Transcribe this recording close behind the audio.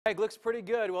It looks pretty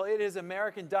good. Well, it is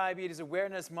American Diabetes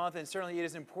Awareness Month, and certainly it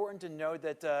is important to note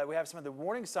that we have some of the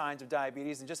warning signs of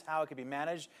diabetes and just how it can be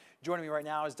managed. Joining me right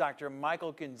now is Dr.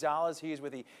 Michael Gonzalez. He is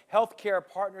with the Healthcare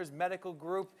Partners Medical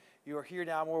Group. You are here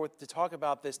now to talk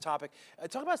about this topic.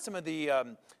 Talk about some of the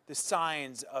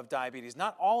signs of diabetes.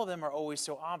 Not all of them are always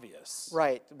so obvious.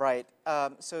 Right.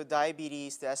 So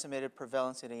diabetes, the estimated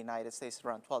prevalence in the United States is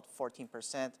around 12 to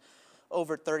 14%.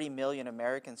 Over 30 million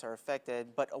Americans are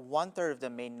affected, but 1/3 of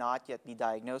them may not yet be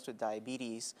diagnosed with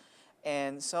diabetes.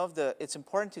 And it's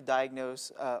important to diagnose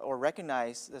or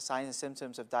recognize the signs and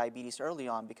symptoms of diabetes early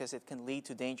on because it can lead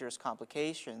to dangerous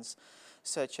complications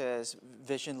such as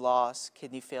vision loss,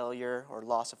 kidney failure, or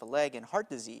loss of a leg, and heart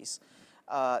disease.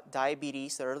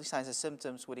 Diabetes, the early signs and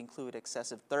symptoms would include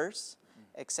excessive thirst,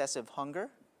 excessive hunger,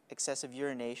 excessive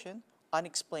urination,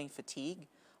 unexplained fatigue,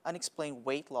 unexplained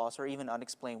weight loss, or even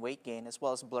unexplained weight gain, as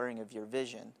well as blurring of your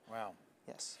vision. Wow.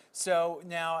 Yes. So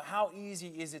now, how easy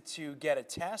is it to get a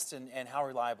test, and how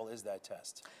reliable is that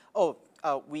test?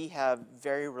 We have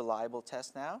very reliable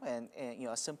tests now, and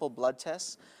a simple blood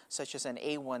test, such as an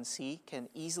A1C, can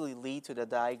easily lead to the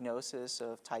diagnosis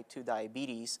of type 2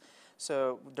 diabetes.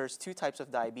 So there's two types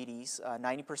of diabetes.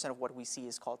 90% of what we see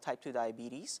is called type 2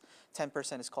 diabetes.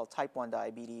 10% is called type 1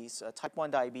 diabetes. Type 1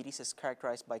 diabetes is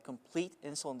characterized by complete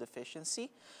insulin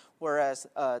deficiency, whereas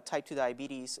type 2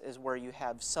 diabetes is where you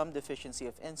have some deficiency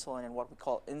of insulin and what we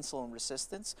call insulin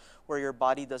resistance, where your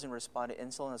body doesn't respond to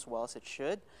insulin as well as it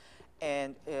should.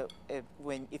 And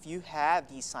if you have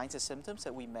these signs and symptoms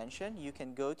that we mentioned, you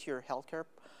can go to your healthcare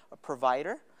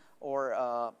provider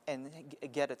and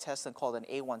get a test called an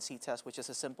A1C test, which is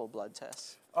a simple blood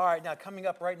test. All right, now coming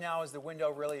up right now is the window,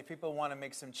 really, if people want to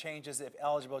make some changes, if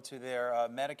eligible, to their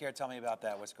Medicare. Tell me about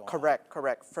that, what's going on?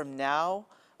 Correct. From now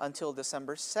until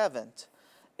December 7th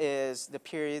is the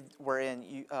period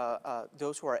wherein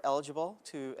those who are eligible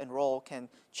to enroll can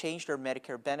change their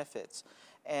Medicare benefits.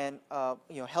 And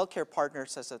Healthcare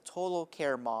Partners has a total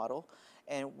care model,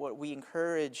 and what we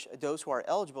encourage those who are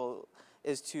eligible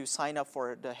is to sign up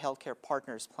for the Healthcare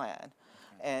Partners plan.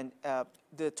 And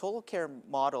the total care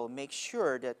model makes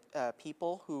sure that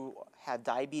people who have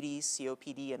diabetes,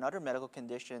 COPD, and other medical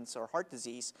conditions or heart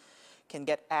disease can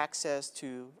get access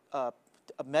to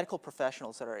medical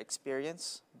professionals that are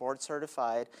experienced, board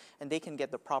certified, and they can get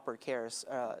the proper care as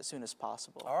soon as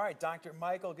possible. All right, Dr.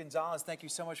 Michael Gonzalez, thank you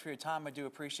so much for your time. I do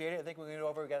appreciate it. I think we're going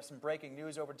to we got some breaking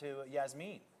news over to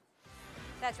Yasmin.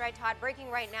 That's right, Todd. Breaking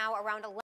right now around 11.